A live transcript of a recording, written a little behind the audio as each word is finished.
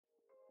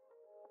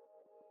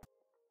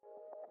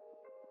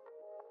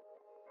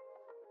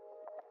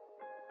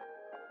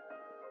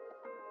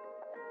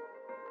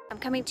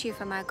coming to you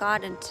from my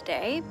garden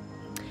today.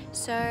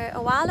 So a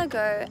while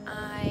ago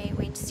I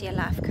went to see a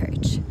life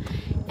coach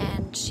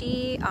and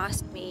she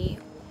asked me,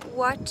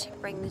 what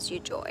brings you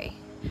joy?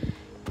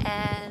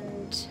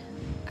 And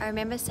I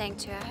remember saying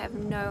to her, I have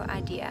no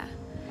idea.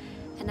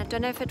 And I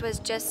don't know if it was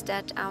just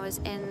that I was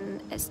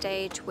in a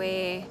stage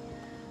where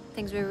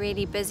things were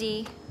really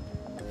busy.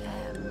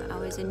 I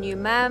was a new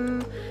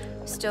mum,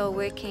 still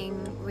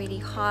working really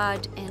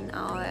hard in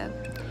our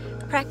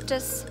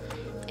practice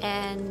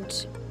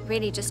and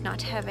really just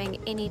not having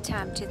any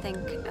time to think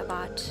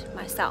about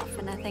myself,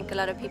 and I think a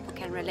lot of people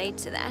can relate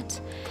to that.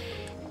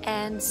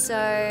 And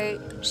so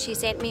she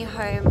sent me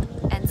home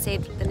and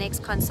said the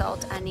next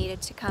consult I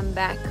needed to come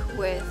back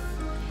with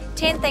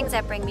 10 things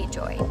that bring me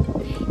joy.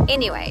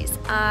 Anyways,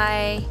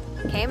 I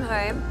came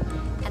home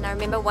and I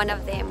remember one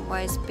of them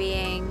was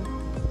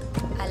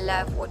I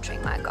love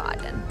watering my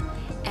garden.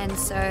 And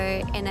so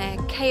in a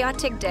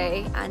chaotic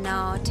day, I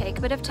now take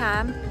a bit of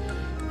time,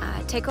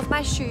 I take off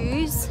my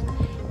shoes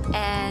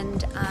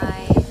and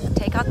I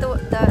take out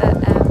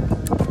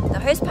the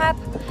hose pipe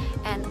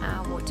and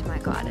I water my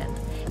garden.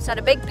 It's not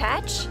a big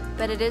patch,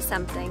 but it is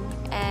something.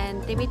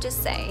 And let me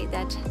just say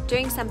that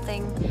doing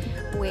something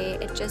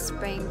where it just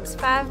brings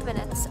 5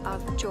 minutes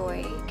of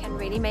joy can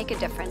really make a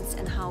difference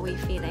in how we're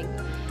feeling.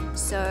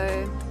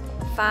 So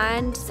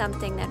find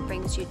something that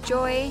brings you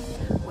joy,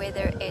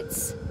 whether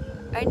it's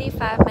only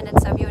 5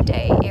 minutes of your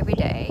day every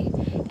day,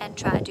 and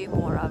try to do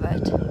more of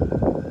it.